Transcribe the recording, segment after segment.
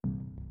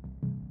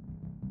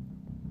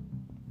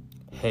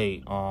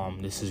Hey,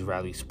 this is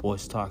Rally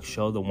Sports Talk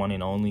Show, the one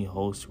and only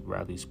host of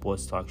Rally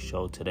Sports Talk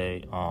Show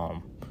today.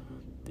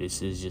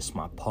 This is just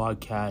my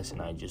podcast,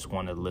 and I just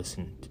want to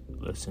listen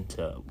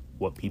to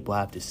what people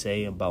have to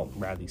say about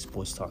Rally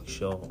Sports Talk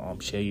Show.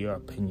 Share your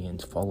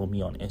opinions. Follow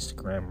me on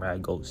Instagram,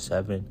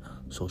 Radgo7,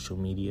 social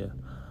media.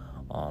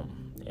 I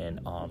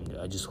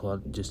just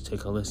want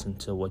take a listen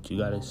to what you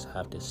guys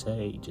have to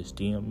say. Just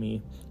DM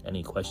me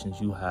any questions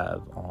you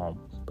have.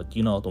 But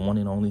the one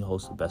and only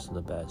host, the best of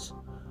the best.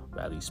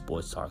 Rally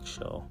Sports Talk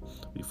Show.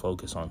 We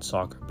focus on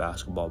soccer,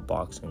 basketball,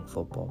 boxing,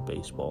 football,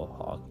 baseball,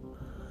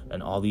 hockey,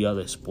 and all the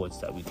other sports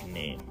that we can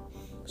name.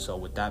 So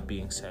with that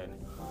being said,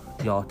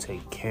 y'all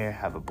take care.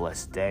 Have a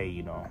blessed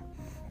day.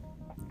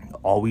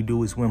 All we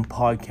do is win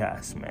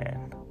podcasts,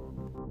 man.